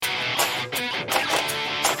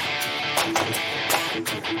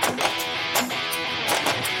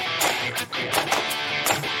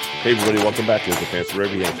Hey everybody, welcome back to the Fantasy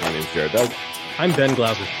Rugby Yanks. My name's Jared Doug. I'm Ben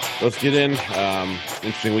Glauser. Let's get in.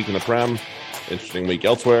 Interesting week in the Prem, interesting week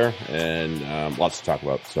elsewhere, and lots to talk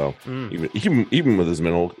about. So even with as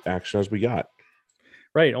minimal action as we got,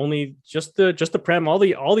 right? Only just the Prem. All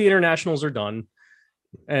the internationals are done,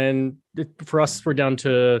 and for us, we're down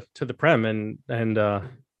to the Prem and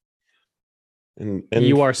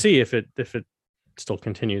URC if it still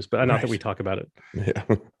continues. But not that we talk about it.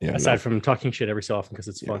 Yeah. Aside from talking shit every so often because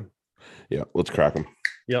it's fun. Yeah, let's crack them.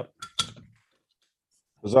 Yep.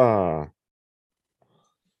 Huzzah!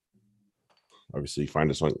 Obviously, find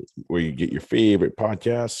us on where you get your favorite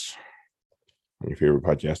podcasts, your favorite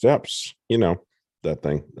podcast apps. You know that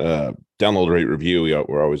thing. Download, rate, review.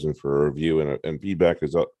 We're always in for a review and feedback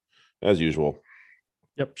is up as usual.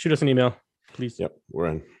 Yep. Shoot us an email, please. Yep, we're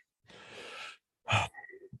in.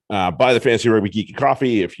 Buy the Fantasy Rugby Geek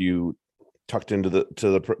coffee. If you tucked into the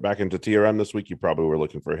back into TRM this week, you probably were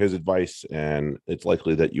looking for his advice, and it's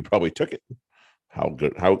likely that you probably took it. How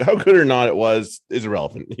good or not it was is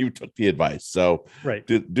irrelevant. You took the advice, so right.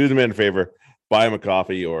 Do the man a favor, buy him a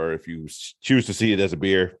coffee, or if you choose to see it as a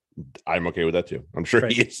beer, I'm okay with that too. I'm sure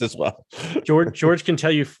he is as well. George can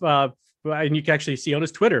tell you, and you can actually see on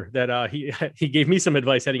his Twitter that he gave me some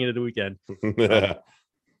advice heading into the weekend.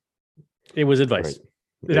 It was advice.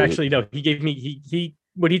 Right. He gave me he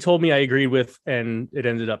what he told me I agreed with, and it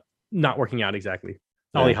ended up not working out exactly.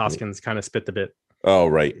 Ollie Hoskins kind of spit the bit. Oh,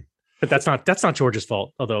 right. But that's not George's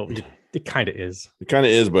fault, although it kind of is. It kind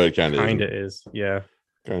of is, but it kind of is. Yeah.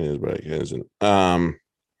 Kind of is, but it isn't.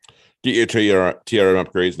 Get your TRM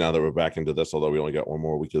upgrades now that we're back into this, although we only got one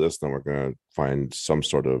more week of this, then we're going to find some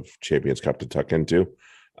sort of Champions Cup to tuck into.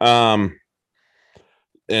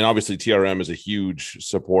 And obviously TRM is a huge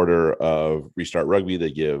supporter of Restart Rugby.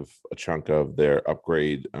 They give a chunk of their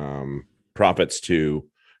upgrade profits to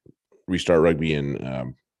Restart Rugby.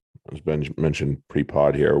 And as Ben mentioned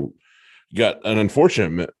pre-pod here, you got an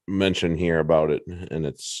unfortunate mention here about it. And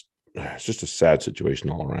it's just a sad situation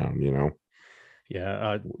all around, you know?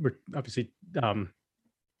 Yeah. We're obviously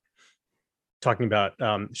talking about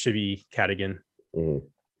Shibby Cadigan.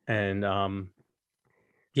 And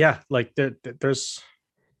like there's,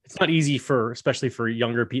 it's not easy especially for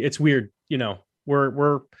younger people. It's weird, you know.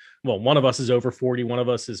 We're one of us is over 40, one of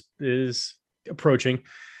us is approaching.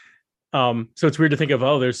 So it's weird to think of,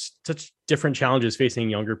 there's such different challenges facing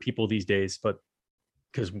younger people these days, but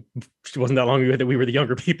because it wasn't that long ago that we were the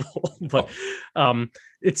younger people. But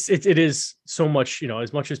it is so much, you know,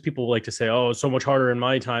 as much as people like to say, it's so much harder in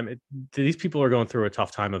my time, these people are going through a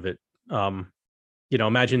tough time of it. You know,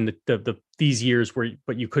 imagine these years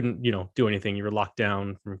but you couldn't, you know, do anything. You were locked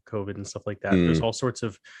down from COVID and stuff like that. There's all sorts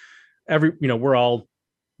of we're all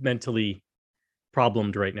mentally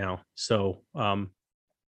problemed right now. So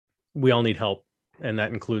we all need help. And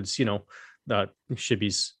that includes, you know,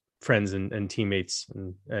 Shibby's friends and teammates.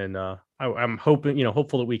 And I'm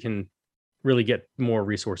hopeful that we can really get more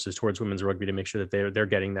resources towards women's rugby to make sure that they're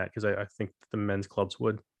getting that. Cause I think the men's clubs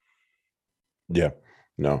would. Yeah,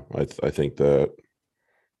 no,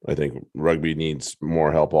 I think rugby needs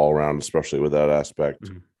more help all around, especially with that aspect.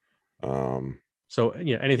 Mm-hmm. So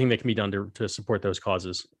anything that can be done to support those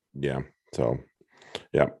causes. Yeah. So,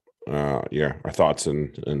 yeah. Our thoughts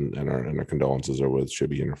and our condolences are with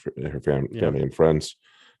Shibby and her family and friends.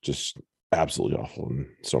 Just absolutely awful in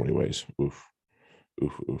so many ways. Oof.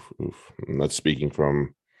 And that's speaking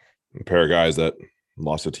from a pair of guys that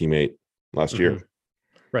lost a teammate last year.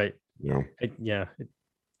 Right. You know. It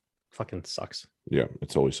fucking sucks. Yeah, it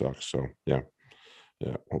totally sucks. So yeah.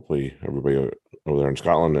 Hopefully everybody over there in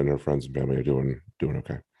Scotland and their friends and family are doing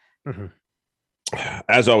okay. Mm-hmm.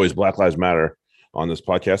 As always, Black Lives Matter on this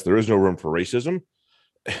podcast. There is no room for racism,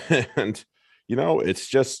 and you know it's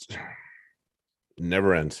just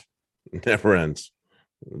never ends.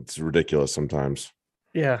 It's ridiculous sometimes.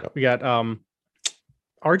 Yeah, we got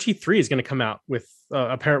RG3 is going to come out with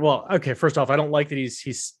apparent. Well, okay. First off, I don't like that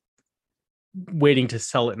he's waiting to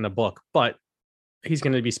sell it in a book, but he's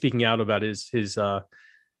going to be speaking out about his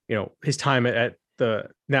time at the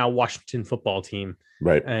now Washington football team,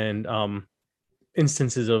 right? And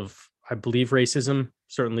instances of, I believe, racism,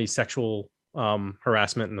 certainly sexual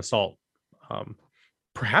harassment and assault,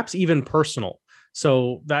 perhaps even personal.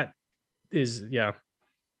 So that is,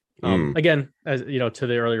 again, as you know, to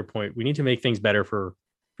the earlier point, we need to make things better for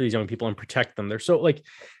these young people and protect them. They're so, like,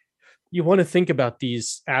 you want to think about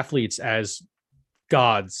these athletes as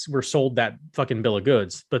gods. We're sold that fucking bill of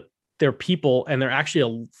goods, but they're people, and they're actually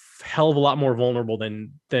a hell of a lot more vulnerable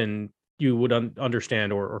than you would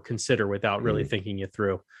understand or consider without really thinking it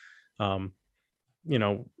through. So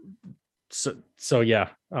yeah.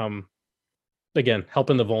 again,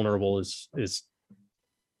 helping the vulnerable is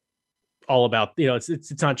all about,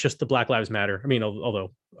 it's not just the Black Lives Matter. I mean,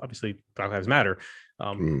 although obviously Black Lives Matter,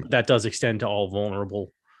 that does extend to all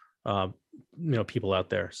vulnerable, people out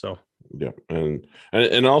there. So yeah,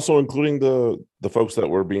 and also including the folks that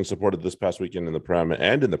were being supported this past weekend in the Prem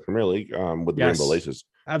and in the Premier League with the Rainbow Laces.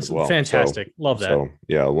 Absolutely well. Fantastic. So, love that. So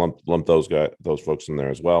yeah, lump those folks in there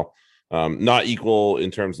as well. Not equal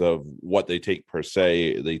in terms of what they take per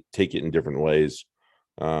se. They take it in different ways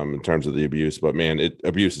in terms of the abuse. But man,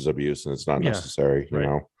 abuse is abuse, and it's not necessary. You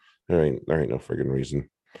know, there ain't no friggin' reason.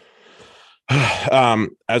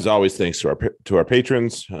 As always, thanks to our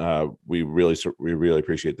patrons. We really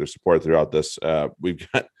appreciate their support throughout this. We've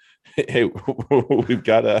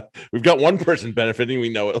got one person benefiting. We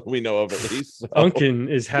know of at least. So. Duncan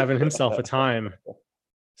is having himself a time.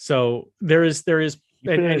 So there is,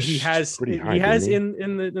 and he has in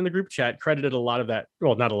the group chat credited a lot of that.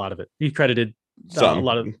 Well, not a lot of it. He credited a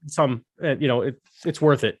lot of some. It's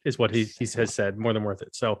worth it, is what he has said. More than worth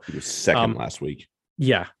it. So he was second last week.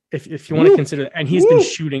 Yeah, if you want to consider it, and he's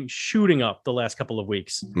been shooting up the last couple of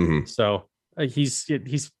weeks. Mm-hmm. So he's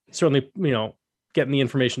certainly getting the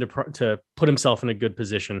information to put himself in a good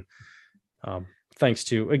position. Thanks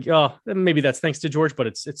to maybe that's thanks to George, but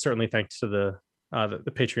it's certainly thanks to the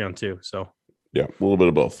Patreon too. So yeah, a little bit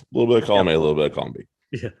of both, a little bit of column A, a little bit of column B.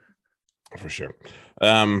 Yeah, for sure.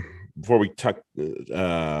 Before we talk.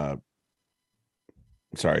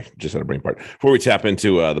 Sorry, just had a brain part. Before we tap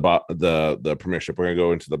into the Premiership, we're gonna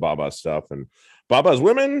go into the Baba stuff, and Baba's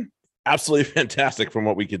women absolutely fantastic from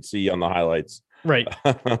what we could see on the highlights. Right,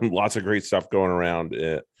 lots of great stuff going around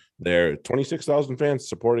there. 26,000 fans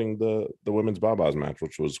supporting the women's Baba's match,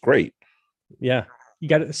 which was great. Yeah, you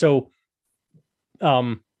got it. So,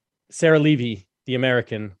 Sarah Levy, the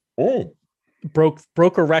American, broke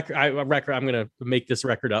a record. I'm gonna make this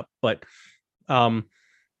record up, but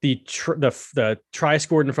the try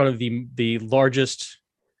scored in front of the largest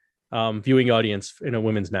viewing audience in a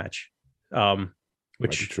women's match,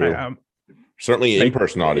 which certainly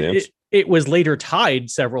in-person audience. It was later tied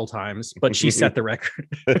several times, but she set the record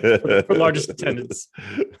for largest attendance.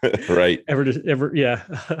 Right. Ever, yeah.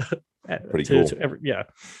 Pretty cool.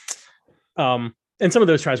 And some of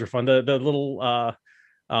those tries were fun. The little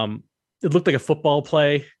it looked like a football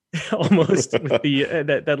play almost with the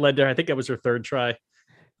that led to, I think that was her third try.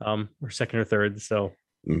 Or second or third, so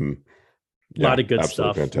a lot of good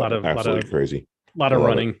stuff. Absolutely crazy. A lot of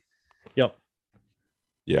running. Yep.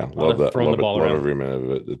 Yeah, love that. Throwing the ball around. Every minute of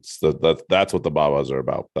it. It's that's what the Babas are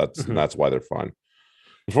about. That's why they're fun.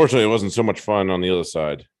 Unfortunately, it wasn't so much fun on the other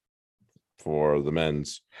side for the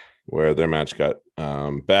men's, where their match got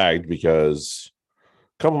bagged because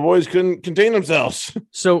a couple of boys couldn't contain themselves.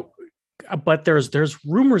 So. But there's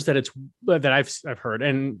rumors that I've heard,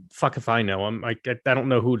 and fuck if I know. I don't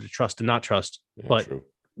know who to trust and not trust. Yeah, but true.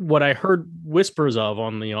 What I heard whispers of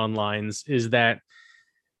on the onlines is that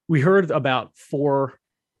we heard about 4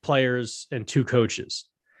 players and 2 coaches.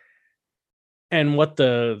 And what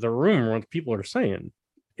the rumor, what people are saying,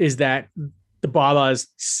 is that the Babas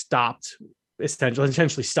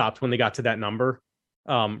essentially stopped when they got to that number.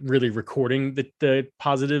 Really recording the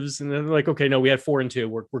positives, and then like, okay, no, we had 4 and 2.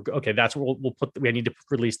 We're okay. That's what we'll put. We need to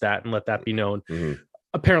release that and let that be known. Mm-hmm.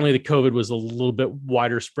 Apparently, the COVID was a little bit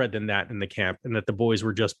wider spread than that in the camp, and that the boys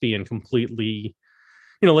were just being completely,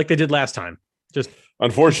 like they did last time. Just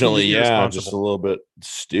unfortunately, just a little bit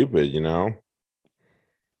stupid,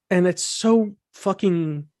 And it's so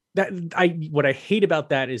fucking what I hate about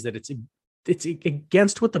that is that it's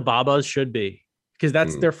against what the Babas should be, because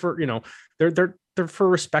that's their for they're for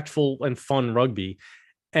respectful and fun rugby,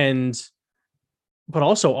 but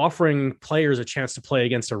also offering players a chance to play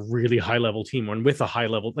against a really high level team, and with a high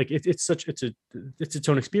level, like it's its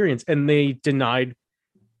own experience. And they denied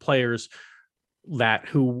players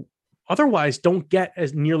who otherwise don't get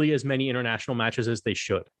as nearly as many international matches as they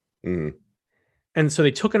should. Mm. And so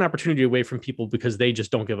they took an opportunity away from people because they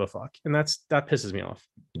just don't give a fuck. And that pisses me off.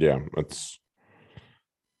 Yeah.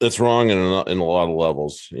 It's wrong in a lot of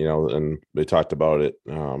levels, and they talked about it.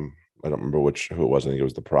 I don't remember who it was. I think it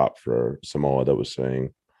was the prop for Samoa that was saying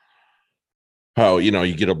how, you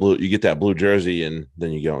get that blue jersey and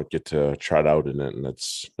then you don't get to trot out in it. And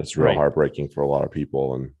it's real heartbreaking for a lot of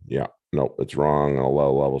people. And it's wrong on a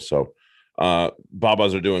low level. So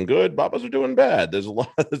Babas are doing good. Babas are doing bad. There's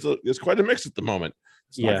there's quite a mix at the moment.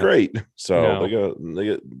 It's not great. So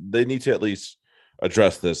they need to at least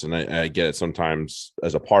address this. And I get it. Sometimes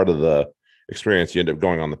as a part of the experience, you end up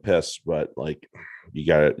going on the piss, but you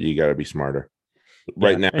gotta be smarter.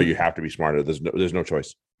 Right now, you have to be smarter. There's no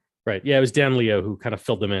choice. Right. Yeah, it was Dan Leo who kind of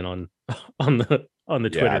filled them in on the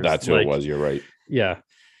Twitter. Yeah, that's who it was. You're right. Yeah.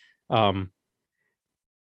 Right.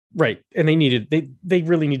 And they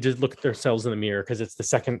really need to look at themselves in the mirror, because it's the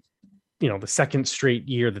second straight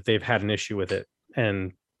year that they've had an issue with it.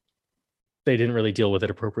 And they didn't really deal with it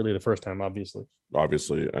appropriately the first time, obviously. I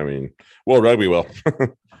mean, well, rugby will.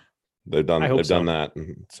 They've done that.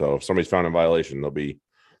 So if somebody's found in violation, they'll be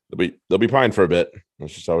fined for a bit.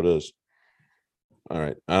 That's just how it is. All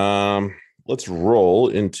right. Let's roll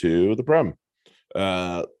into the Prem.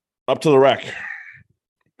 Up to the Rec.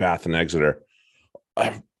 Bath and Exeter.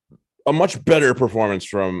 A much better performance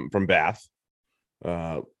from Bath.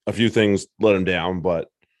 A few things let them down, but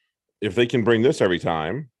if they can bring this every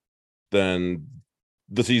time, then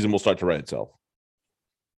the season will start to right itself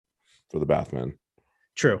for the Bathmen.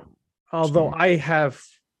 True. Although I have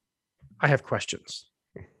questions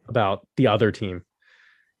about the other team,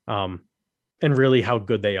 and really how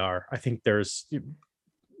good they are. I think Bath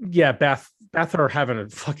are having a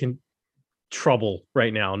fucking trouble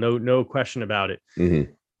right now. No question about it.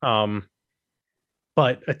 Mm-hmm.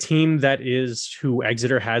 But a team that is who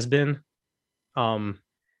Exeter has been, it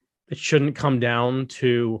shouldn't come down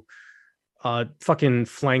to fucking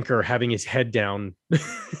flanker having his head down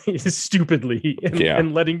stupidly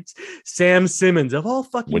and letting Sam Simmons of all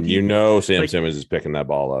fucking when people, Sam Simmons is picking that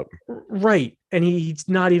ball up, right, and he's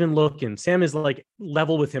not even looking. Sam is like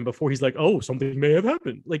level with him before he's like, oh, something may have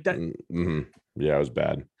happened like that. Mm-hmm. Yeah, it was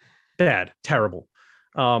bad, terrible.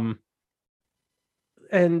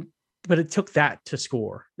 But it took that to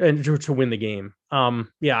score and to win the game. And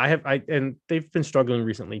they've been struggling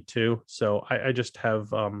recently too. So I just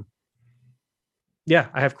have I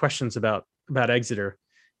have questions about Exeter.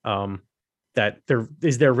 That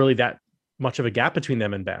there really that much of a gap between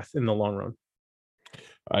them and Bath in the long run?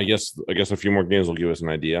 I guess a few more games will give us an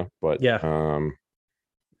idea, but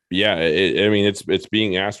it's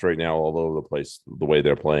being asked right now all over the place. The way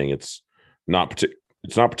they're playing, it's not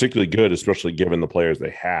particularly good, especially given the players they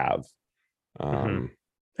have. And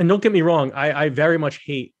don't get me wrong, I very much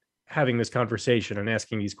hate having this conversation and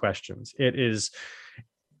asking these questions. It is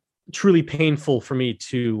truly painful for me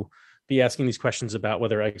to be asking these questions about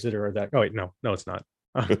whether Exeter or that. Oh wait, no, it's not.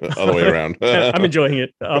 Other way around. I'm enjoying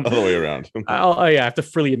it. Other way around. I have to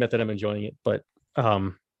freely admit that I'm enjoying it, but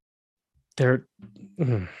they're.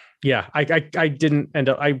 I didn't end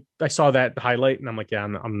up. I saw that highlight and I'm like, yeah,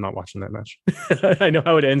 I'm not watching that match. I know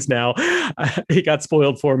how it ends now. It got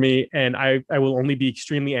spoiled for me, and I will only be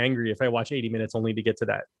extremely angry if I watch 80 minutes only to get to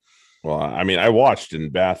that. Well, I mean, I watched,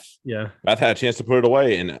 and Bath had a chance to put it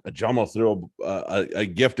away, and Jomo threw a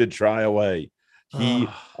gifted try away.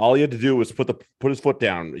 All he had to do was put his foot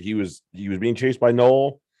down. He was being chased by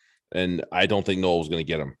Noel, and I don't think Noel was going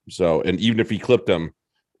to get him. So, and even if he clipped him,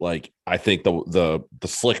 like, I think the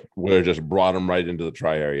slick would have just brought him right into the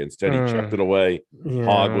try area. Instead, he chucked it away. Yeah.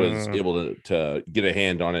 Hogg was able to get a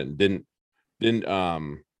hand on it and didn't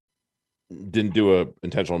do a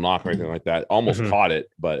intentional knock or anything like that. Almost caught it,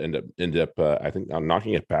 but ended up I think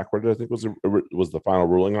knocking it backward. I think was the final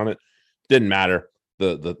ruling on it. Didn't matter.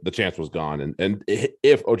 The chance was gone. And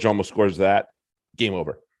if Ojomo scores that, game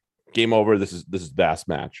over. This is Bath's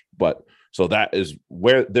match. But so that is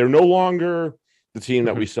where they're no longer the team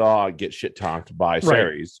that we saw get shit talked by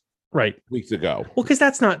Series weeks ago. Well, because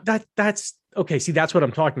that's okay. See, that's what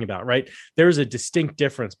I'm talking about, right? There's a distinct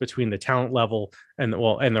difference between the talent level and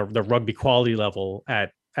the rugby quality level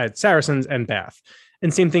at Saracens and Bath.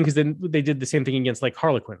 And same thing, because then they did the same thing against like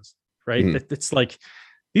Harlequins, right? It's like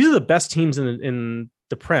these are the best teams in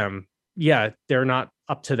the Prem. Yeah, they're not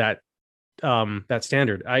up to that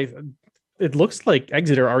standard. It looks like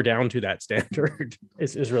Exeter are down to that standard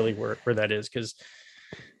is really where that is, because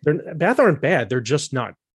Bath aren't bad. They're just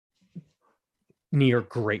not near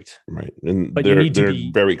great. Right. And but they're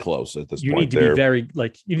very close at this point. You need to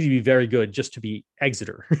be very good just to be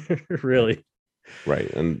Exeter, really. Right.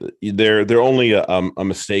 And they're only a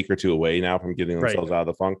mistake or two away now from getting themselves out of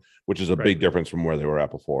the funk, which is a big difference from where they were at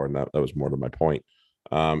before. And that was more to my point.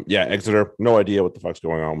 Exeter, no idea what the fuck's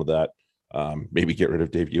going on with that. Maybe get rid of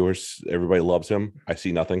Dave Ewers. Everybody loves him. I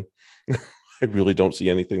see nothing. I really don't see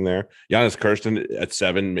anything there. Giannis Kirsten at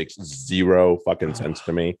 7 makes zero fucking sense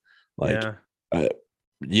to me. Like,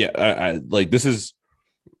 this is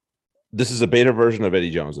a beta version of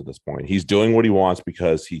Eddie Jones at this point. He's doing what he wants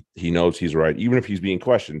because he knows he's right. Even if he's being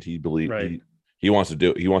questioned, he believes he wants to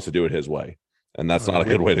do it his way, and that's not a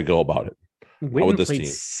good way to go about it. Witten played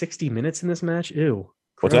 60 minutes in this match. Ew.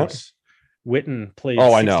 Gross. What's that? Witten played.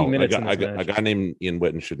 Oh, I know. Minutes a guy named Ian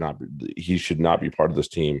Witten should not be part of this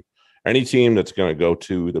team. Any team that's going to go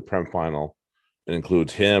to the Prem final and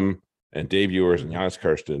includes him, and Dave Ewers and Giannis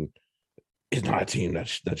Kirsten is not a team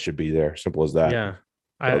that should be there. Simple as that. Yeah.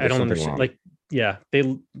 I don't understand. Wrong.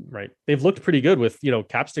 They've looked pretty good with,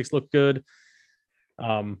 Capsticks look good.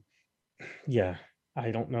 Yeah,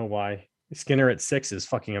 I don't know why. Skinner at 6 is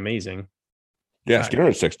fucking amazing. Yeah, Skinner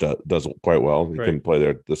at 6 does quite well. He couldn't play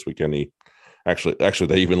there this weekend. He actually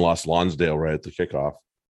they even lost Lonsdale right at the kickoff,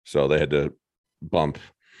 so they had to bump.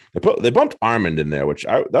 They bumped Armand in there, which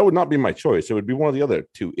that would not be my choice. It would be one of the other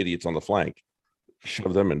 2 idiots on the flank.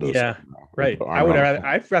 Shove them into the right.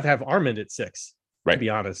 I'd rather have Armand at 6. Right. To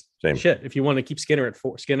be honest, same shit. If you want to keep Skinner at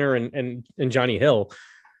 4, Skinner and Johnny Hill,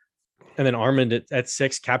 and then Armand at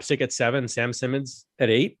 6, Capstick at 7, Sam Simmons at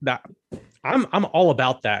 8. That I'm all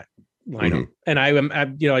about that lineup. And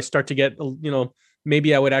I start to get,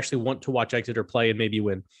 maybe I would actually want to watch Exeter play and maybe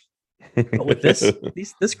win. But with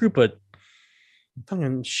this group of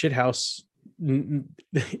fucking shithouse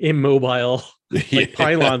immobile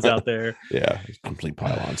pylons out there. Yeah, complete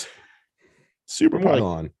pylons. Super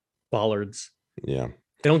pylon. Bollards. Yeah.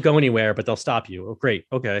 They don't go anywhere, but they'll stop you. Oh, great.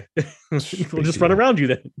 Okay. We'll just run around you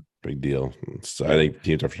then. Big deal. I think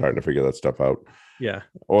teams are starting to figure that stuff out. Yeah.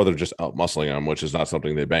 Or they're just out muscling them, which is not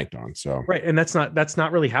something they banked on. So right. And that's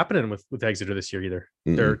not really happening with Exeter this year either.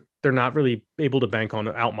 Mm-mm. They're not really able to bank on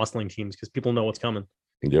out muscling teams because people know what's coming.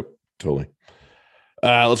 Yep, totally.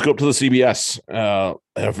 Let's go up to the CBS.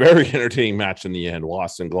 A very entertaining match in the end.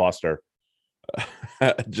 Lost in Gloucester.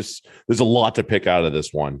 Just there's a lot to pick out of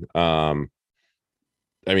this one.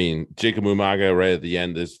 Jacob Umaga right at the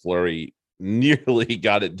end, this flurry nearly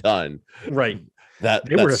got it done. Right. That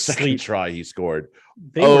second try he scored.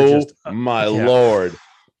 My Lord.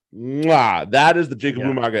 Mwah. That is the Jacob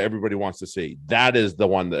Umaga everybody wants to see. That is the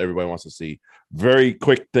one that everybody wants to see. Very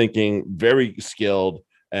quick thinking, very skilled,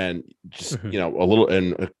 and just, a little,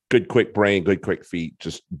 and a good quick brain, good quick feet,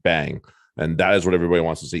 just bang. And that is what everybody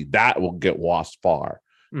wants to see. That will get Wasp far.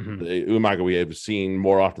 The Umaga we have seen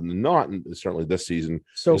more often than not, and certainly this season,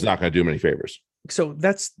 is not going to do many favors. So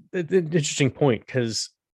that's an interesting point,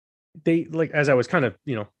 because they, like, as I was kind of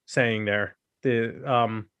saying there,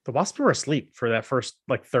 the Wasps were asleep for that first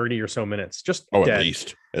 30 or so minutes, just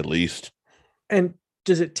dead. at least. And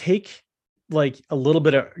does it take a little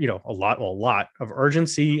bit of a lot of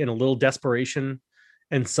urgency and a little desperation,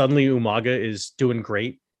 and suddenly Umaga is doing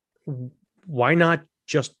great? Why not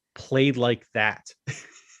just play like that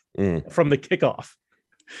from the kickoff?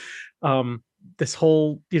 This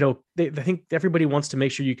whole, I think everybody wants to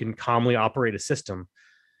make sure you can calmly operate a system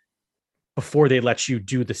before they let you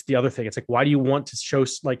do the other thing. It's like, why do you want to show,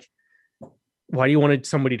 why do you want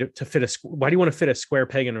somebody to fit why do you want to fit a square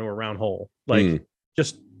peg into a round hole?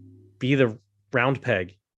 Just be the round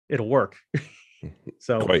peg. It'll work.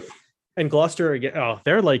 So, and Gloucester again,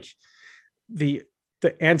 they're like the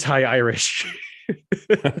anti-Irish.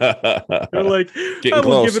 They're like,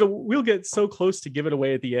 we'll get so close to give it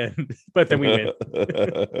away at the end, but then we win.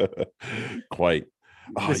 Quite.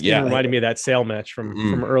 This game reminded me of that Sale match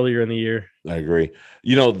from earlier in the year. I agree.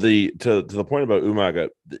 To the point about Umaga,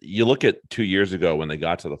 you look at 2 years ago when they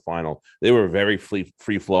got to the final, they were very free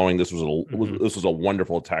flowing. This was a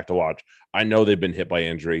wonderful attack to watch. I know they've been hit by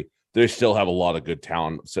injury. They still have a lot of good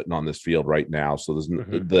talent sitting on this field right now. So there's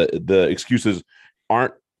the excuses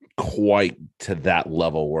aren't quite to that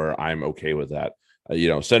level where I'm okay with that.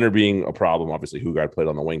 Center being a problem. Obviously, Hugard played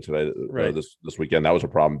on the wing today. This weekend, that was a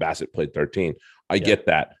problem. Bassett played 13. I get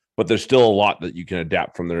that, but there's still a lot that you can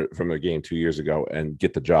adapt from their game 2 years ago and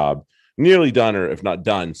get the job nearly done, or if not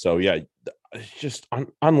done. So just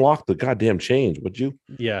unlock the goddamn chains, would you?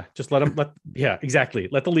 Yeah, just let them. Exactly.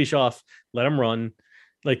 Let the leash off. Let them run.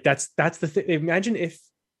 That's the thing. Imagine if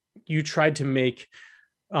you tried to make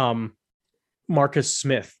Marcus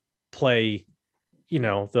Smith play,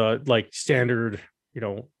 the standard,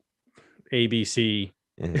 ABC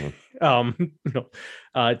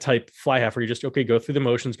type fly half, where you just go through the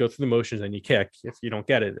motions, and you kick if you don't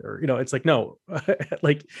get it, or it's like, no. How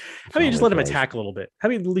about you just let him attack a little bit? How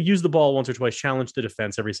about you use the ball once or twice, challenge the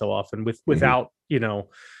defense every so often without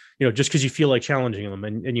just because you feel like challenging them,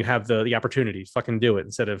 and you have the opportunity, fucking do it,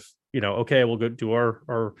 instead of okay, we'll go do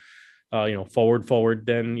our forward,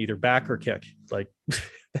 then either back or kick.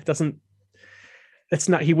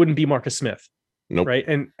 He wouldn't be Marcus Smith. Nope. Right.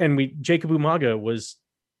 And Jacob Umaga was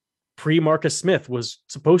pre-Marcus Smith, was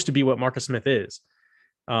supposed to be what Marcus Smith is.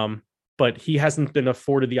 But he hasn't been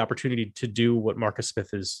afforded the opportunity to do what Marcus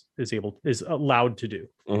Smith is allowed to do.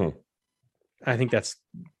 I think that's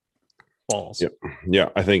balls. Yep. Yeah,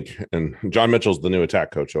 I think, and John Mitchell's the new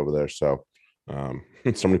attack coach over there. So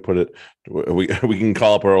somebody put it, we can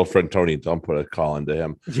call up our old friend Tony and tell him, put a call into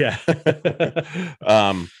him. Yeah.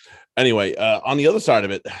 Anyway, on the other side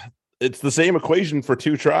of it, it's the same equation for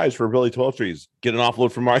 2 tries for Billy 12 trees. Get an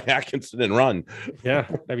offload from Mark Atkinson and run. Yeah,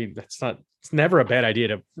 I mean it's never a bad idea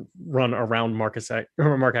to run around Mark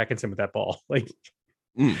Atkinson with that ball. Like,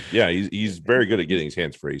 yeah, he's very good at getting his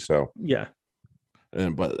hands free. So yeah,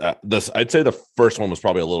 but I'd say the first one was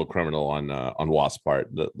probably a little criminal on Wasp's part.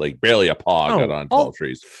 Like barely a paw got on 12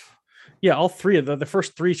 trees. Yeah, all 3 of the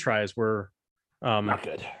first 3 tries were not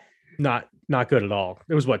good. Not good at all.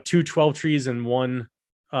 It was 2 12 trees and 1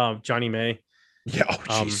 Johnny May. Yeah,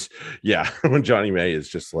 jeez. Yeah, when Johnny May is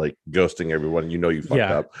just like ghosting everyone, you fucked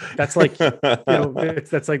up. That's like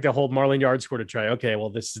that's like the whole Marlon Yard score to try. Okay,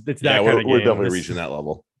 well it's that kind of game. We're definitely reaching that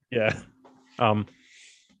level. Yeah,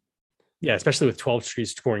 yeah, especially with 12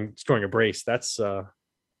 trees scoring a brace. That's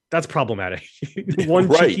problematic.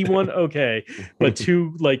 One cheeky one, okay, but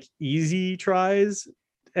 2 like easy tries,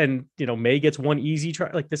 and May gets 1 easy try.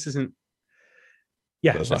 Like this isn't.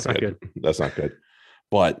 Yeah, that's not good. That's not good.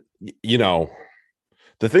 But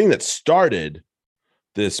the thing that started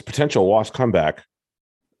this potential Wasp comeback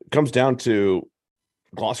comes down to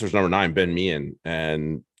Gloucester's number 9, Ben Meehan,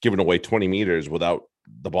 and giving away 20 meters without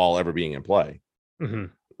the ball ever being in play.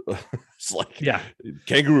 Mm-hmm. It's like,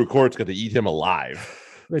 Kangaroo Court's got to eat him alive.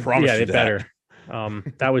 They better.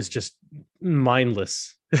 That was just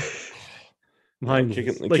mindless.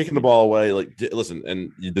 Kicking the ball away. Like, listen,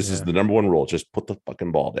 and this is the number 1 rule: just put the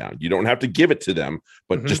fucking ball down. You don't have to give it to them,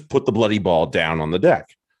 but just put the bloody ball down on the deck.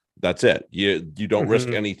 That's it. You don't risk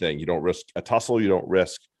anything. You don't risk a tussle. You don't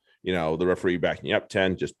risk the referee backing you up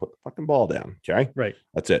 10. Just put the fucking ball down. Okay, right.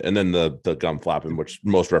 That's it. And then the gum flapping, which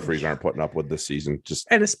most referees aren't putting up with this season.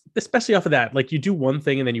 And especially off of that, like you do one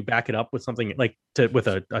thing and then you back it up with something like with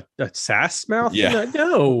a sass mouth. Yeah.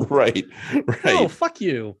 No. Right. No, fuck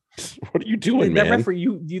you. What are you doing, that man?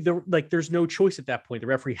 Referee, there's no choice at that point. The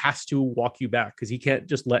referee has to walk you back because he can't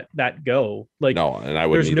just let that go. Like, no, and I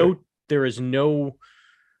would. There is no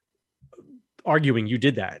arguing you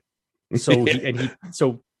did that. So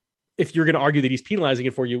so if you're going to argue that he's penalizing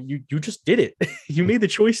it for you, you just did it. You made the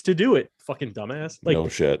choice to do it. Fucking dumbass. Like, no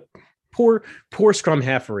shit. Poor scrum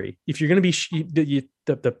halfery. If you're going to be,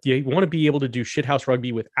 you want to be able to do shithouse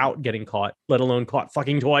rugby without getting caught, let alone caught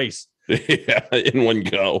fucking twice. Yeah, in one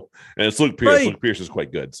go. And it's Luke Pierce. Right. Luke Pierce is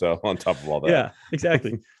quite good. So on top of all that, yeah,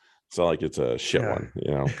 exactly. It's not like it's a shit one.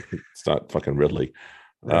 It's not fucking Ridley.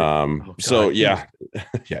 Right. So yeah,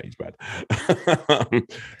 he's bad.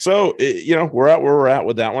 So we're at where we're at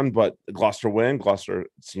with that one, but Gloucester win. Gloucester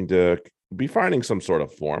seemed to be finding some sort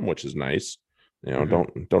of form, which is nice.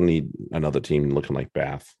 Don't need another team looking like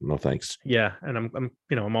Bath. No thanks. Yeah, and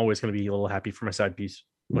I'm always going to be a little happy for my side piece.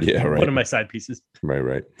 One of my side pieces.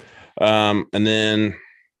 Right. And then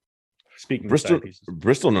speaking Bristol, of side pieces.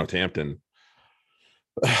 Bristol, Northampton.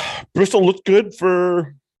 Bristol looked good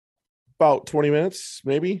for about 20 minutes,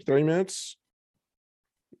 maybe 30 minutes.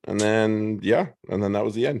 And then that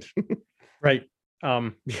was the end. Right.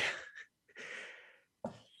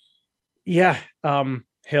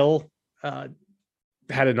 Hill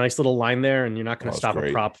had a nice little line there, and you're not going to stop a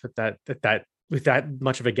prop with that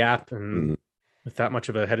much of a gap and with that much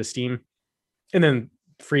of a head of steam. And then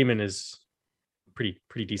Freeman is pretty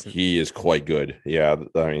decent. He is quite good. Yeah,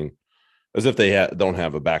 I mean, as if they don't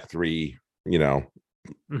have a back 3,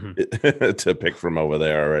 to pick from over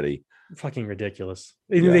there already. Fucking ridiculous.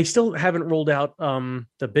 Yeah. They still haven't rolled out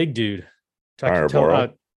the big dude.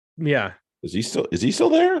 Yeah. Is he still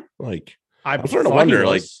there? Like, I'm starting to wonder.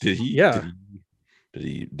 Like, did he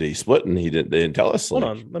split and they didn't tell us? Hold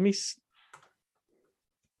on, let me.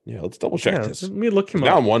 Yeah, let's double check this. Let me look him up.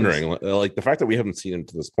 Now I'm wondering, like, the fact that we haven't seen him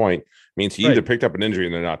to this point means he either picked up an injury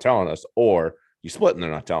and they're not telling us, or he split and they're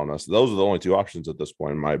not telling us. Those are the only 2 options at this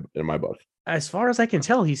point in my book. As far as I can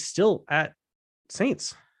tell, he's still at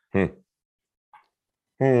Saints. Well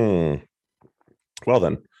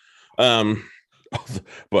then,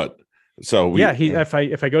 but so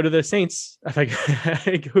if I go to the Saints,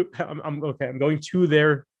 I'm okay. I'm going to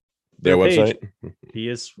their website. Page. He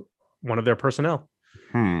is one of their personnel.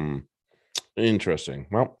 Interesting.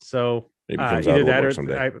 Well, so maybe either that or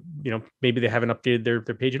someday. Maybe they haven't updated their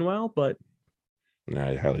page in a while, but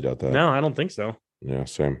I highly doubt that. No, I don't think so. Yeah,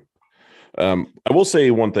 same. I will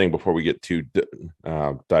say one thing before we get to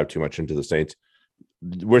dive too much into the Saints.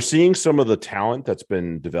 We're seeing some of the talent that's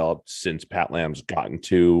been developed since Pat Lamb's gotten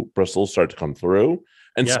to Bristol start to come through,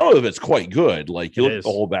 and some of it's quite good. Like, you look at the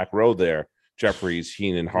whole back row there: Jeffries,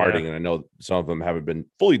 Heenan, Harding, and I know some of them haven't been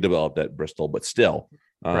fully developed at Bristol, but still,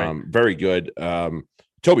 very good.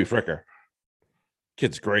 Toby Fricker,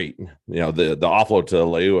 kid's great. The offload to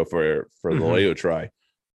Leua for the Leua try,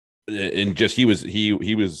 and just he was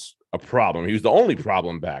a problem. He was the only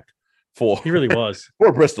problem back He really was.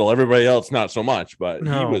 For Bristol, everybody else not so much, but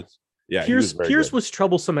No. he was. Yeah, Pierce was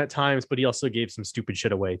troublesome at times, but he also gave some stupid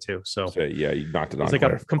shit away too. So yeah, he knocked it on like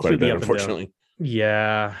quite a bit, unfortunately.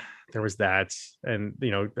 Yeah, there was that, and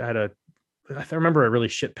I remember a really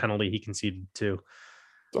shit penalty he conceded too.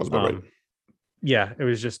 Sounds about right. Yeah, it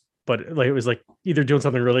was just, but like it was like either doing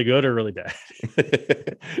something really good or really bad.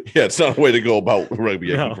 Yeah, it's not a way to go about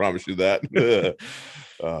rugby. I can promise you that.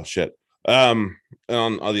 Oh shit.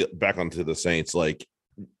 Back onto the Saints. Like,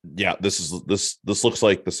 yeah, this looks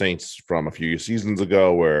like the Saints from a few seasons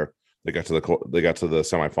ago where they got to the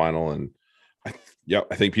semifinal, and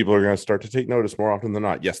I think people are going to start to take notice more often than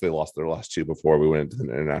not. Yes, they lost their last two before we went into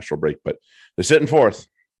the international break, but they're sitting fourth,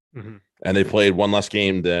 and they played one less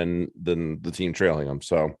game than the team trailing them.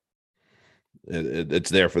 So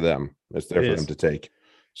it's there for them. It's there for them to take.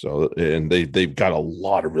 So, and they've got a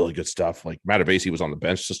lot of really good stuff. Like Matavesi was on the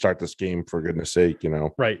bench to start this game, for goodness sake,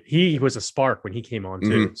 Right. He was a spark when he came on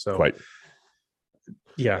too. So quite.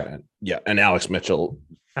 Yeah. And Alex Mitchell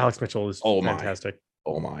is fantastic.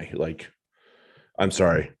 Oh my, like, I'm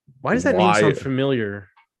sorry. Why does that name sound familiar?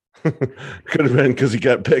 Could have been because he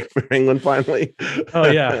got picked for England finally. Oh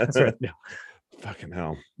yeah, that's right. Yeah. Fucking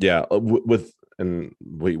hell. Yeah. And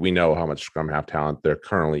we know how much scrum half talent there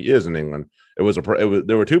currently is in England.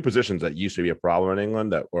 There were two positions that used to be a problem in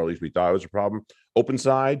England, or at least we thought it was a problem: open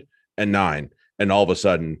side and 9. And all of a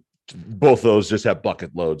sudden, both those just have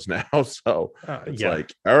bucket loads now. So it's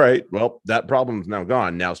like, all right, well, that problem's now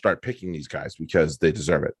gone. Now start picking these guys because they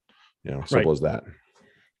deserve it. Simple as that.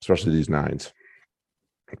 Especially these 9s.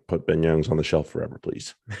 Put Ben Youngs on the shelf forever,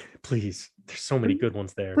 please. Please. There's so many good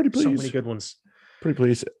ones there. Pretty please. So many good ones. Pretty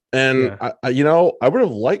please. And I would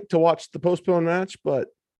have liked to watch the postponed match, but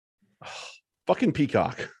fucking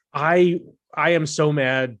Peacock. I am so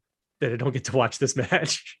mad that I don't get to watch this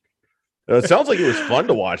match. It sounds like it was fun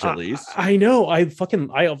to watch at least. I know. I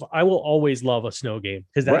will always love a snow game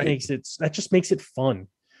because that just makes it fun.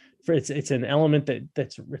 It's an element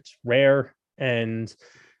it's rare, and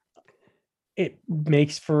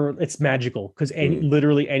it's magical because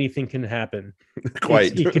literally anything can happen.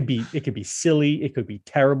 Quite. It could be silly. It could be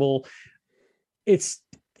terrible.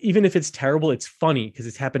 Even if it's terrible, it's funny because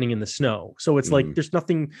it's happening in the snow. So it's like there's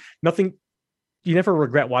nothing. You never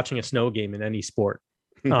regret watching a snow game in any sport.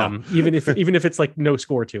 No. Even if it's like no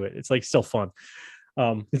score to it, it's like still fun.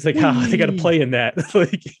 It's like they got to play in that.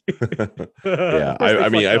 Like, yeah, I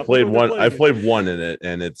mean, I played one in it,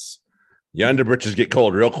 and it's your underbritches get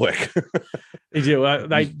cold real quick. They do.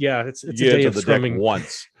 It's a day of scrumming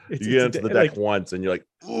once. You get into the deck once, and you're like,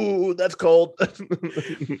 "Ooh, that's cold."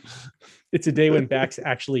 It's a day when backs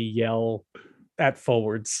actually yell at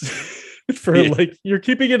forwards for like, "You're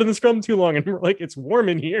keeping it in the scrum too long," and we're like, "It's warm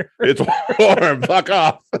in here. It's warm. Fuck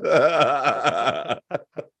off."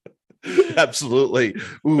 Absolutely.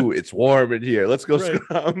 Ooh, it's warm in here. Let's go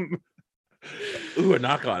scrum. Ooh, a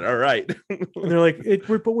knock on. All right. And they're like,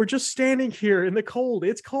 but we're just standing here in the cold.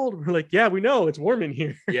 It's cold. We're like, yeah, we know it's warm in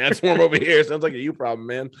here. Yeah, it's warm over here. Sounds like a you problem,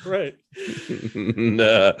 man. Right.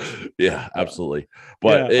 Yeah, absolutely.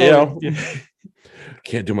 But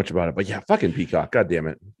can't do much about it. But yeah, fucking Peacock. God damn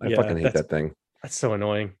it. I fucking hate that thing. That's so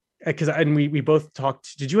annoying. Because we both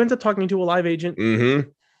talked. Did you end up talking to a live agent? Mm-hmm.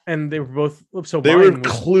 And they were both they were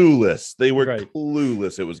clueless. They were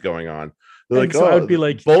clueless. It was going on. They're like, so I would be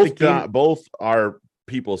like, both our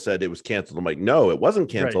people said it was canceled. I'm like, no, it wasn't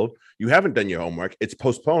canceled. Right. You haven't done your homework. It's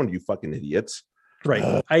postponed. You fucking idiots.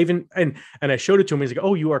 Right. I even and I showed it to him. He's like,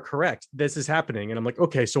 oh, you are correct. This is happening. And I'm like,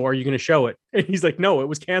 okay, so are you going to show it? And he's like, no, it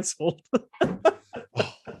was canceled.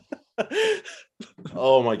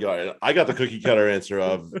 Oh my God. I got the cookie cutter answer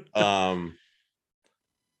of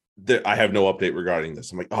I have no update regarding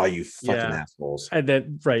this. I'm like, oh, you fucking assholes. And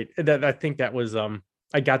then I think that was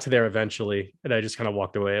I got to there eventually, and I just kind of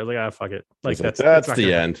walked away. I was like, fuck it. Like that's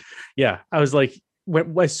the end. Yeah. I was like,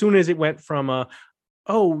 as soon as it went from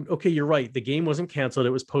oh, okay, you're right. The game wasn't canceled,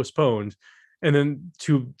 it was postponed. And then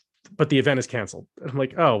but the event is canceled. And I'm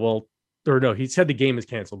like, oh, well, or no, he said the game is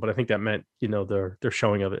canceled, but I think that meant, their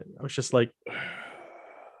showing of it. I was just like,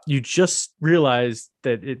 you just realized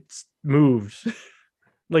that it's moved.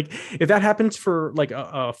 Like, if that happens for like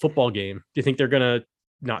a football game, do you think they're gonna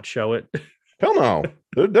not show it? Hell no.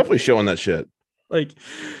 They're definitely showing that shit. Like,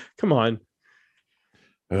 come on.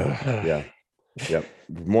 Yeah.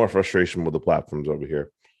 More frustration with the platforms over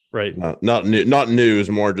here. Right. Not news,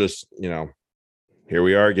 more just, here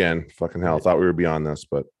we are again. Fucking hell. Thought we were beyond this,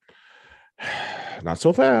 but not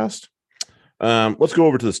so fast. Let's go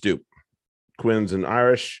over to the stoop. Quins and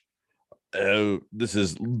Irish. this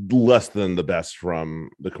is less than the best from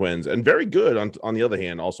the Quins, and very good on the other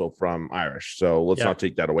hand, also from Irish. So let's not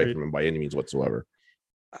take that away from him by any means whatsoever.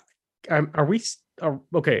 Are we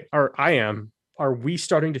okay? Are we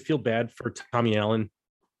starting to feel bad for Tommy Allen?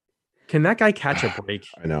 Can that guy catch a break?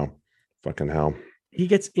 I know, fucking hell. He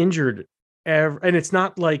gets injured, and it's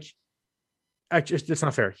not like it's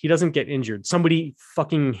not fair. He doesn't get injured. Somebody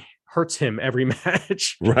fucking hurts him every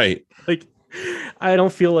match, right? Like, I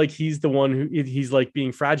don't feel like he's the one who he's like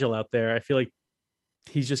being fragile out there. I feel like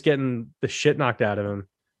he's just getting the shit knocked out of him,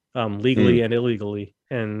 legally and illegally,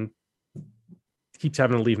 and keeps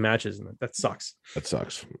having to leave matches, and that sucks. That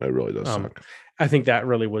sucks. It really does suck. I think that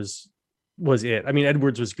really was it. I mean,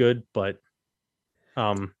 Edwards was good, but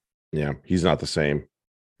yeah, he's not the same.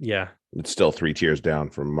 Yeah, it's still 3 tiers down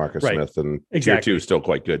from Marcus Smith, and tier 2 is still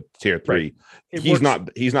quite good. Tier 3, he's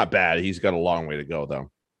not bad. He's got a long way to go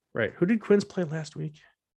though. Right. Who did Quins play last week?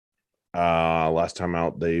 Last time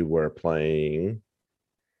out they were playing.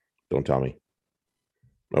 Don't tell me.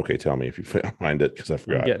 Okay, tell me if you find it, because I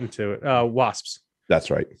forgot. I'm getting to it. Wasps. That's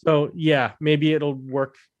right. So yeah, maybe it'll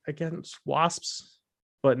work against Wasps,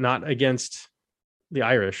 but not against the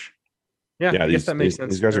Irish. Yeah, I guess that makes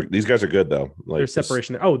sense. These guys are good though. Like, there's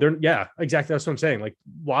separation there. Oh, they're exactly. That's what I'm saying. Like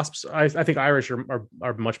Wasps, I think Irish are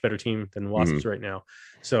a much better team than Wasps right now.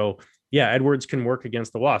 So yeah, Edwards can work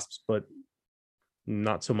against the Wasps, but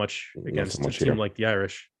not so much against a team like the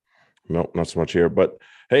Irish. No, not so much here. But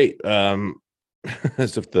hey,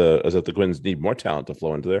 as if the Quins need more talent to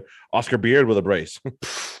flow into there. Oscar Beard with a brace.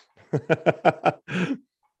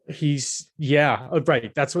 He's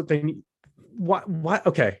right. That's what they need. Why?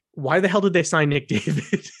 Okay. Why the hell did they sign Nick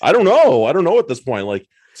David? I don't know at this point. Like,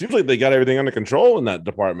 seems like they got everything under control in that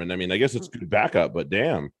department. I mean, I guess it's good backup, but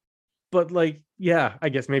damn. But like, yeah, I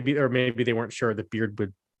guess maybe they weren't sure that Beard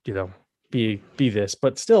would, be this,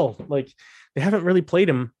 but still, like, they haven't really played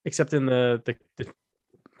him except in the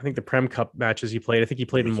I think the Prem Cup matches he played. I think he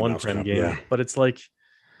played in one Prem game, but it's like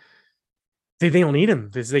they don't need him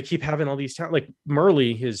because they keep having all these talent. Like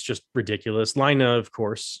Murley is just ridiculous. Lina, of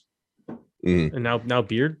course, and now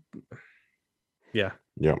Beard. Yeah.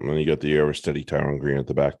 And then you got the ever steady Tyrone Green at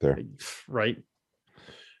the back there, right?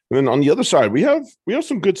 And then on the other side, we have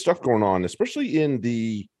some good stuff going on, especially in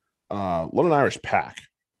the London Irish pack.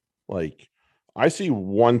 Like, I see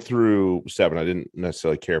 1 through 7. I didn't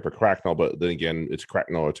necessarily care for Cracknell, but then again, it's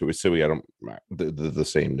Cracknell or Tuisui. I don't. They're the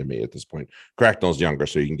same to me at this point. Cracknell's younger,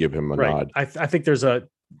 so you can give him a nod. I think there's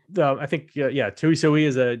Tuisui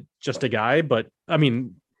is just a guy, but I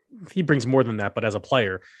mean, he brings more than that. But as a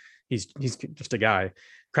player, he's just a guy.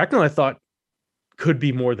 Cracknell, I thought, could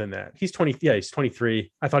be more than that. He's 20. Yeah, he's 23.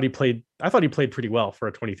 I thought he played pretty well for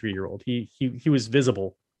a 23-year-old. He was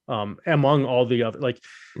visible among all the other, like,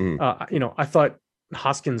 I thought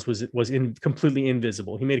Hoskins was completely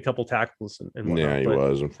invisible. He made a couple tackles and whatnot, yeah, he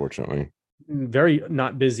was, unfortunately very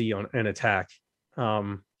not busy on an attack.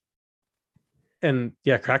 And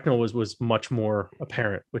yeah, Cracknell was much more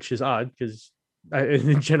apparent, which is odd because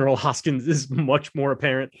in general Hoskins is much more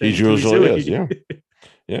apparent than he usually is.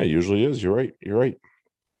 Yeah, usually is. You're right.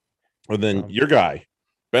 And then your guy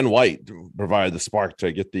Ben White provided the spark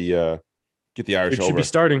to get the Irish over. Should be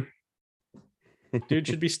starting. Dude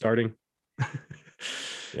should be starting.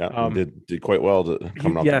 Yeah, he did quite well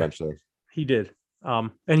coming off the bench there. He did.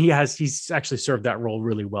 And he's actually served that role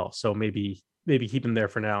really well. So maybe keep him there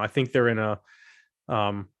for now. I think they're in a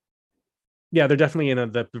they're definitely in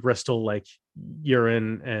the Bristol, like,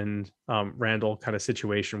 Urine and Randall kind of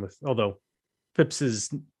situation with, although Phipps is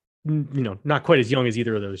not quite as young as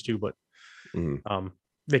either of those two, but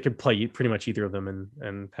they could play pretty much either of them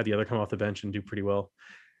and have the other come off the bench and do pretty well.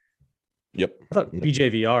 Yep. I thought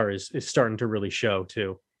BJVR is starting to really show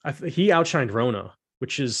too. He outshined Rona,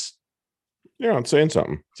 which is I'm saying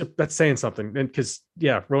something. That's saying something, and because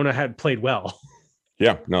Rona had played well.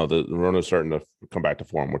 Yeah, no, the Rona's starting to come back to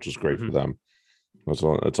form, which is great for them.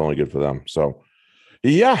 It's only good for them. So,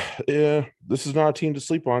 this is not a team to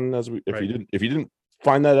sleep on. If you didn't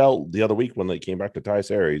find that out the other week when they came back to Ty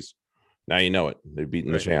Series, now you know it. They've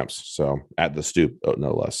beaten the champs, so at the Stoop,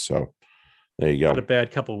 no less. So there you go. Not a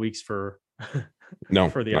bad couple of weeks for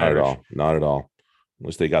for the Irish. Not at all. At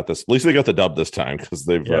least they got this. At least they got the dub this time because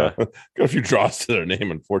they've got a few draws to their name,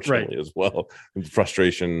 unfortunately, as well. And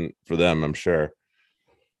frustration for them, I'm sure.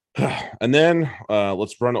 And then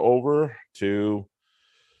let's run over to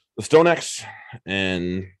the StoneX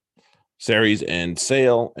and Series and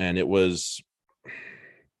Sale, and it was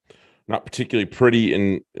not particularly pretty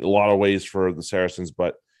in a lot of ways for the Saracens,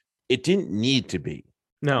 but it didn't need to be.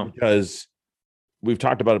 No, because we've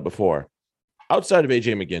talked about it before. Outside of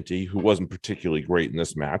AJ McGinty, who wasn't particularly great in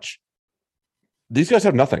this match, these guys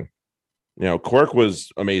have nothing. Quirk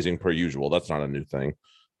was amazing per usual. That's not a new thing.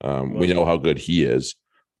 We know how good he is,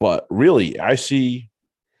 but really, I see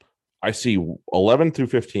 11 through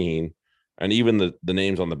 15, and even the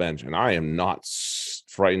names on the bench, and I am not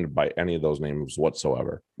frightened by any of those names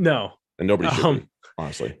whatsoever. No, and nobody should be,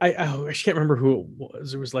 honestly. I can't remember who it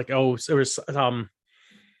was. It was like, it was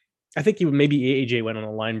I think maybe AJ went on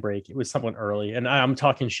a line break. It was someone early, and I'm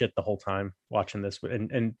talking shit the whole time watching this,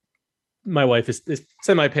 and my wife is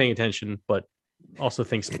semi paying attention, but also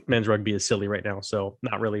thinks men's rugby is silly right now. So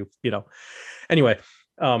not really, Anyway,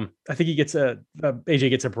 I think AJ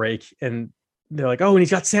gets a break, and they're like, "Oh, and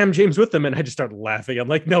he's got Sam James with him," and I just started laughing. I'm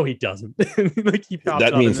like, "No, he doesn't." Like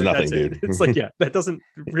that means nothing, dude. It's like, yeah, that doesn't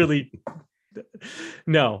really.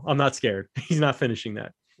 No, I'm not scared. He's not finishing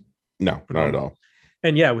that. No, not at all.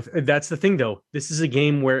 And yeah, that's the thing though. This is a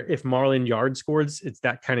game where if Marlon Yard scores, it's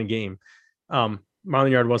that kind of game.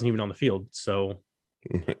 Marlon Yard wasn't even on the field, so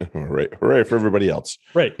hooray for everybody else.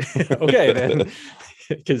 Right. Okay, then.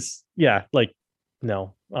 Because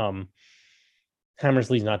no.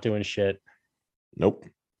 Hammersley's not doing shit. Nope.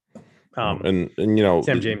 And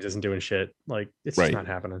Sam James isn't doing shit. Like, it's just not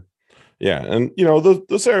happening. Yeah, and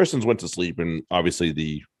the Saracens went to sleep, and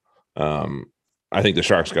obviously I think the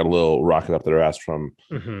Sharks got a little rocket up their ass from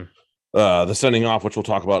the sending off, which we'll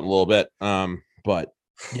talk about in a little bit. But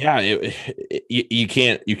yeah, you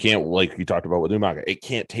can't like you talked about with Umaga. It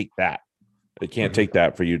can't take that. It can't take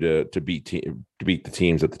that for you to beat the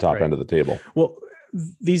teams at the top end of the table. Well,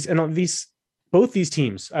 both these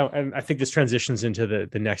teams, and I think this transitions into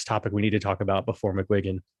the next topic we need to talk about before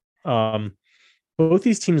McGuigan. Both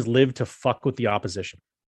these teams live to fuck with the opposition.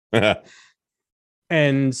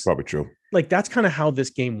 And probably true. Like, that's kind of how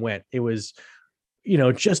this game went. It was,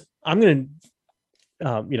 just I'm going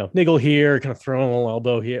to, niggle here, kind of throw a little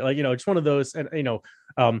elbow here. Like, just one of those, and,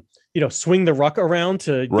 swing the ruck around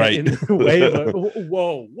to get in the way of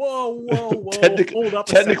whoa. Hold up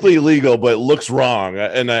technically legal, but it looks wrong.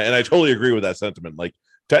 And I totally agree with that sentiment. Like,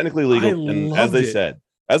 technically legal. And as they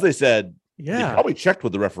said, yeah, they probably checked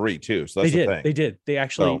with the referee too. So that's the thing. They did. They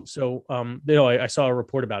actually. So, I saw a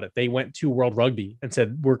report about it. They went to World Rugby and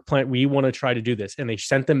said, we want to try to do this, and they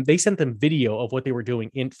sent them video of what they were doing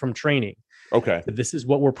from training. Okay, this is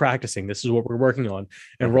what we're practicing. This is what we're working on.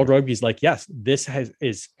 And World Rugby's like, yes, this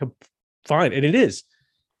is fine, and it is.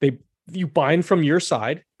 You bind from your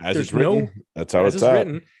side as it's written. That's how it's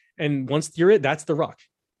written. And once you're that's the ruck.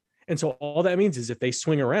 And so all that means is if they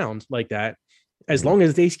swing around like that, as long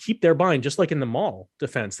as they keep their bind, just like in the mall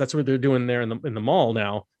defense, that's what they're doing there in the mall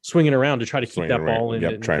now, swinging around to try to keep that ball in.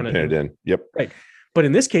 Yep, trying to pin it in. Yep. Right. But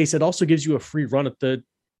in this case, it also gives you a free run at the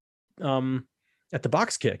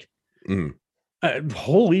box kick.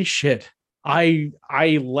 Holy shit. I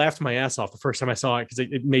laughed my ass off the first time I saw it because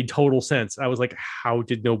it made total sense. I was like, how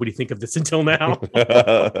did nobody think of this until now?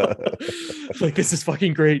 Like, this is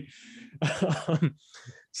fucking great.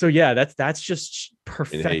 So yeah, that's just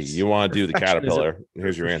perfect. Hey, you want to do the caterpillar?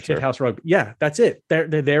 Here's your answer. House rugby. Yeah, that's it.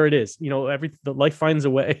 There it is. The life finds a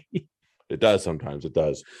way. It does sometimes. It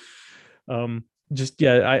does. I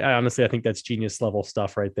honestly, I think that's genius level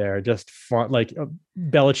stuff right there. Just fun, like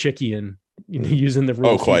Belichickian, using the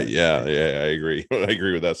rules. Oh, quite. Yeah. I agree. I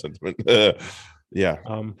agree with that sentiment. Yeah.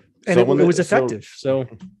 And it was effective.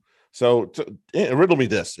 So riddle me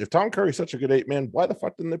this: if Tom Curry's such a good 8-man, why the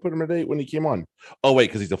fuck didn't they put him at 8 when he came on? Oh wait,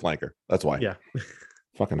 because he's a flanker. That's why. Yeah.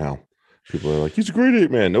 Fucking hell. People are like, he's a great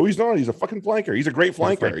 8-man. No, he's not. He's a fucking flanker. He's a great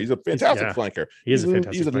flanker. He's a fantastic flanker. He's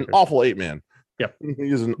an awful 8-man. Yep. He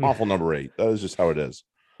is an awful number 8. That is just how it is.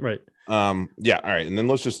 Right. Yeah. All right. And then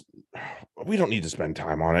we don't need to spend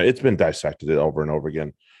time on it. It's been dissected over and over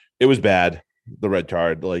again. It was bad. The red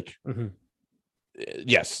card,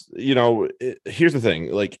 yes. Here's the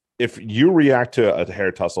thing. Like, if you react to a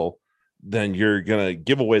hair tussle, then you're going to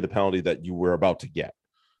give away the penalty that you were about to get.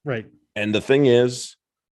 Right. And the thing is,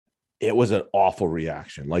 it was an awful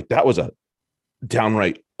reaction. Like, that was a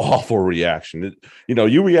downright awful reaction.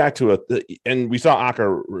 You react to and we saw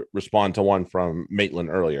Aka respond to one from Maitland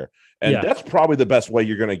earlier. And that's probably the best way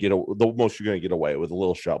you're going to the most you're going to get away with a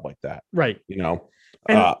little shove like that. Right.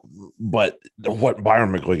 But what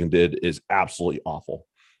Byron McGuigan did is absolutely awful.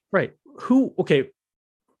 Right.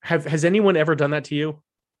 Has anyone ever done that to you?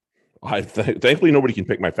 Thankfully nobody can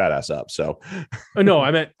pick my fat ass up. So no. Oh,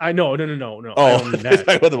 no. Oh, with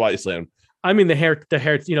the body slam. I mean the hair,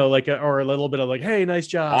 or a little bit of like, hey, nice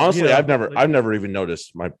job. Honestly, I've never even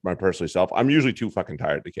noticed my personal self. I'm usually too fucking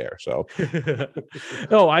tired to care. So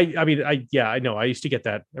no, I know. I used to get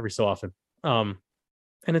that every so often. And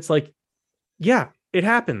it's like, yeah, it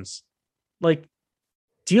happens. Like,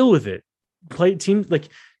 deal with it. Play team. Like,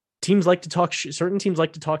 teams like to talk certain teams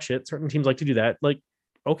like to talk shit. Certain teams like to do that. Like,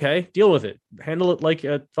 okay, deal with it. Handle it like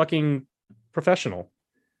a fucking professional.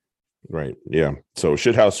 Right. Yeah. So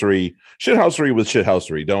shithousery with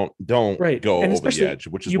shithousery. Don't right. go and over the edge,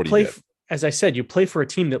 which is what he did. As I said, you play for a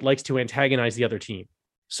team that likes to antagonize the other team.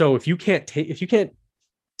 So if you can't take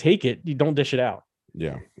it, you don't dish it out.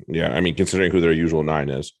 Yeah. Yeah. I mean, considering who their usual 9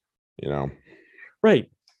 is, right.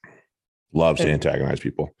 Loves to antagonize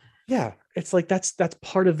people. Yeah. It's like, that's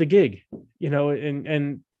part of the gig,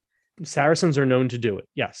 and Saracens are known to do it.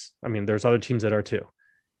 Yes. I mean, there's other teams that are too.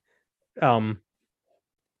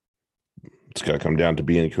 It's got to come down to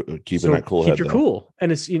keeping that cool head. Keep your cool.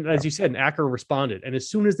 And it's, as you said, Acker responded. And as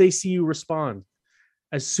soon as they see you respond,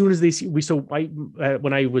 when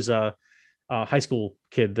I was a high school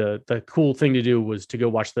kid, the cool thing to do was to go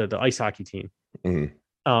watch the ice hockey team.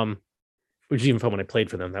 Mm-hmm. Which was even fun when I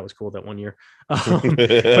played for them. That was cool that one year.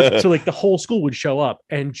 But so like the whole school would show up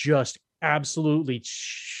and just absolutely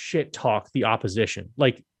shit talk the opposition.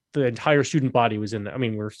 Like the entire student body was in there. I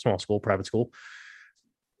mean, we're a small school, private school.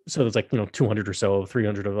 So there's like, 200 or so,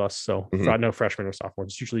 300 of us. So no freshmen or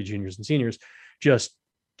sophomores, it's usually juniors and seniors, just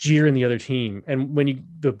jeering the other team. And when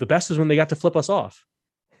the best is when they got to flip us off.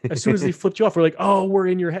 As soon as they flipped you off, we're like, oh, we're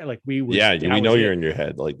in your head. Like we know you're in your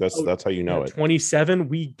head. Like that's how you know it. 27,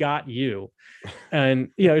 we got you. And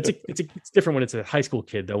it's different when it's a high school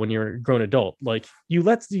kid though. When you're a grown adult, like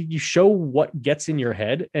you show what gets in your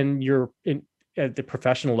head, and you're at the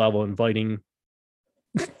professional level inviting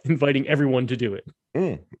everyone to do it.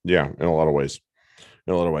 Yeah, in a lot of ways.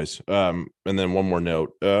 And then one more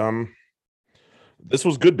note. This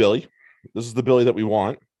was good, Billy. This is the Billy that we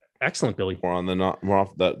want. Excellent, Billy. We're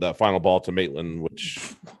off that final ball to Maitland,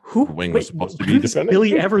 which wing was supposed to be defending.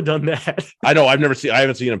 Billy ever done that? I know. I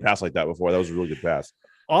haven't seen him pass like that before. That was a really good pass.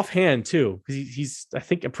 Offhand too, because I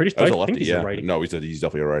think I'm pretty sure. I think he's a righty. No, he said he's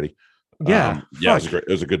definitely a righty. Yeah, it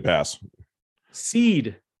was a good pass.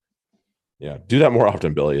 Seed. Yeah, do that more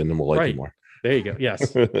often, Billy, and then we'll like you more. There you go.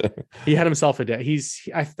 Yes, he had himself a day.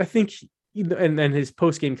 I think. And then his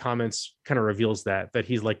post-game comments kind of reveals that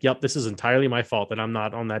he's like, yep, this is entirely my fault that I'm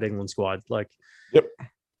not on that England squad. Like, yep,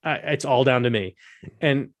 it's all down to me.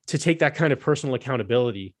 And to take that kind of personal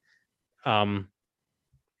accountability means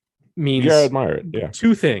I admire it. Yeah.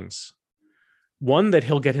 2 things. One, that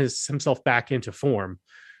he'll get himself back into form.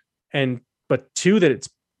 But 2, that it's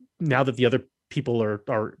now that the other people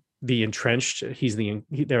are the entrenched,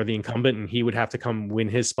 they're the incumbent, and he would have to come win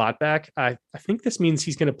his spot back. I think this means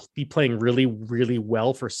he's going to be playing really, really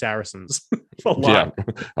well for Saracens. A lot. Yeah,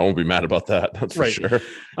 I won't be mad about that. That's for sure.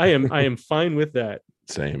 I am fine with that.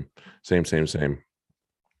 Same.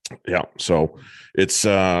 Yeah. So it's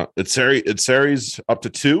Sarries up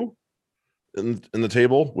to 2 in the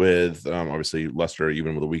table with obviously Leicester,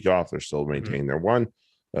 even with a week off, they're still maintaining their 1.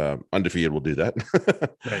 Undefeated will do that.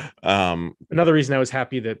 Right. Another reason I was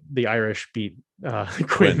happy that the Irish beat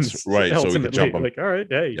Quins, right? So we could jump them. Like, all right,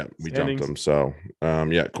 hey, yeah, we jumped them. So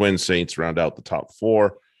Quins, Saints round out the top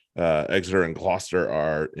 4. Exeter and Gloucester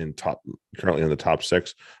are currently in the top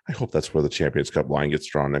 6. I hope that's where the Champions Cup line gets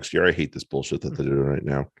drawn next year. I hate this bullshit that they're doing right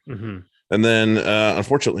now. Mm-hmm. And then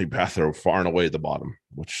unfortunately, Bath are far and away at the bottom,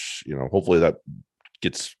 which hopefully that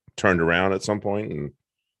gets turned around at some point, and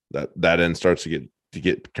that end starts to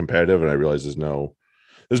get competitive. And I realize there's no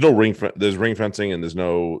ring fencing, and there's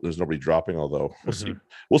nobody dropping, although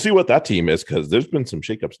we'll see what that team is, because there's been some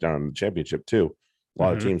shakeups down in the Championship too. A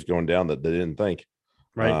lot of teams going down that they didn't think.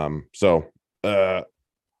 Right. So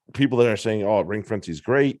people that are saying, oh, ring fencing is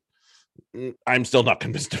great, I'm still not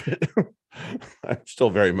convinced of it. I'm still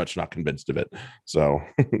very much not convinced of it. So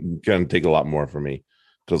gonna take a lot more for me,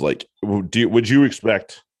 because like, would you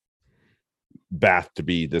expect Bath to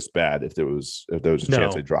be this bad if there was a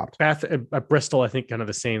chance they dropped? Bath at Bristol, I think, kind of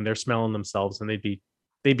the same. They're smelling themselves, and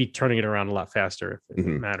they'd be turning it around a lot faster if it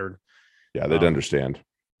mattered. Yeah, they'd understand.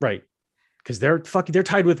 Right. Because they're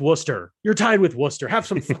tied with Worcester. You're tied with Worcester. Have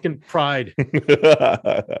some fucking pride.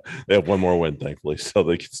 They have 1 more win, thankfully, so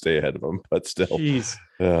they can stay ahead of them. But still, jeez.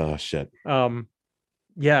 Oh shit.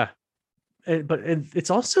 Yeah, but it's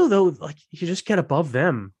also though, like, you just get above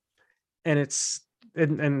them, and it's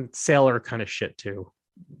and Sailor kind of shit too,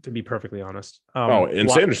 to be perfectly honest.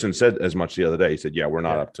 Sanderson said as much the other day. He said, "Yeah, we're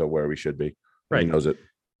not up to where we should be." Right, he knows it.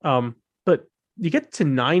 But you get to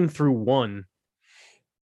 9 through 1.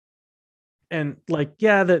 And like,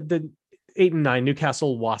 yeah, the 8 and 9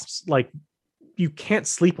 Newcastle Wasps, like, you can't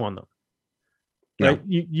sleep on them. Right?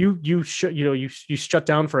 No. You shut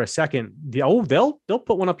down for a second. They'll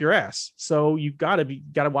put one up your ass. So you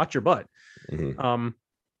gotta watch your butt. Mm-hmm.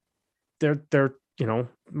 They're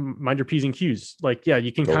mind your P's and Q's. Like, yeah,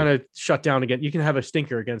 you can kind of shut down again. You can have a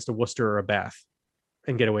stinker against a Worcester or a Bath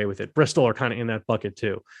and get away with it. Bristol are kind of in that bucket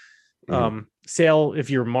too. Sale, if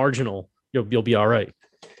you're marginal, you'll be all right.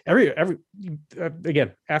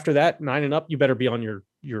 Again, after that 9 and up, you better be on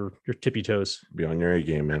your tippy toes. Be on your A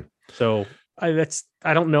game, man. So I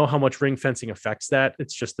don't know how much ring fencing affects that.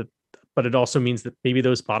 It's just that, but it also means that maybe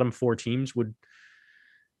those bottom 4 teams would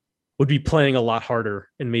be playing a lot harder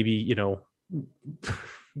and maybe, a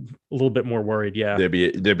little bit more worried. Yeah. There'd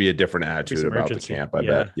be a different attitude about the camp. I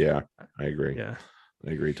bet. Yeah. I agree. Yeah.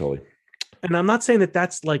 I agree totally. And I'm not saying that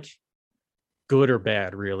that's like good or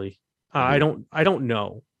bad, really. I don't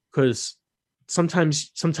know. Because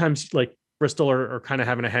sometimes like Bristol are kind of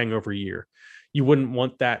having a hangover year. You wouldn't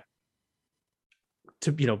want that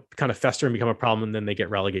to, kind of fester and become a problem, and then they get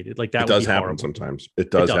relegated. Like that does happen sometimes.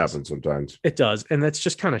 It does happen sometimes. It does. And that's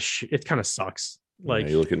just kind of, it kind of sucks. Like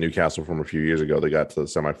you look at Newcastle from a few years ago, they got to the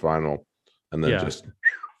semifinal and then just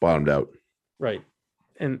bottomed out. Right.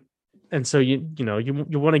 And so, you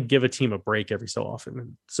want to give a team a break every so often.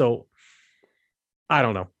 And so I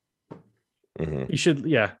don't know. You should,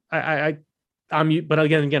 yeah. But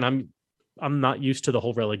again, I'm not used to the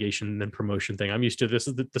whole relegation and promotion thing. I'm used to these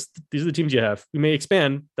are the teams you have. We may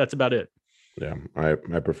expand. That's about it. Yeah, I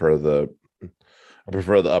prefer the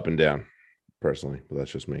up and down personally, but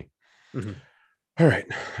that's just me. All right,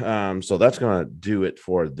 so that's gonna do it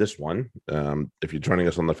for this one. If you're joining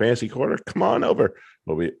us on the fantasy quarter, come on over.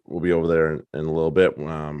 We'll be over there in a little bit.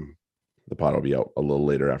 The pod will be out a little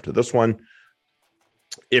later after this one.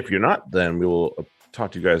 If you're not, then we will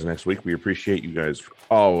talk to you guys next week. We appreciate you guys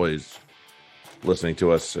always listening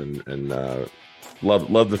to us and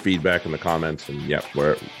love the feedback and the comments. And yeah, if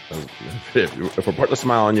we're putting a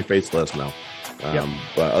smile on your face, let us know.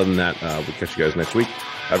 But other than that, we'll catch you guys next week.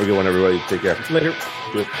 Have a good one, everybody. Take care. Later.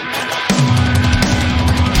 Good.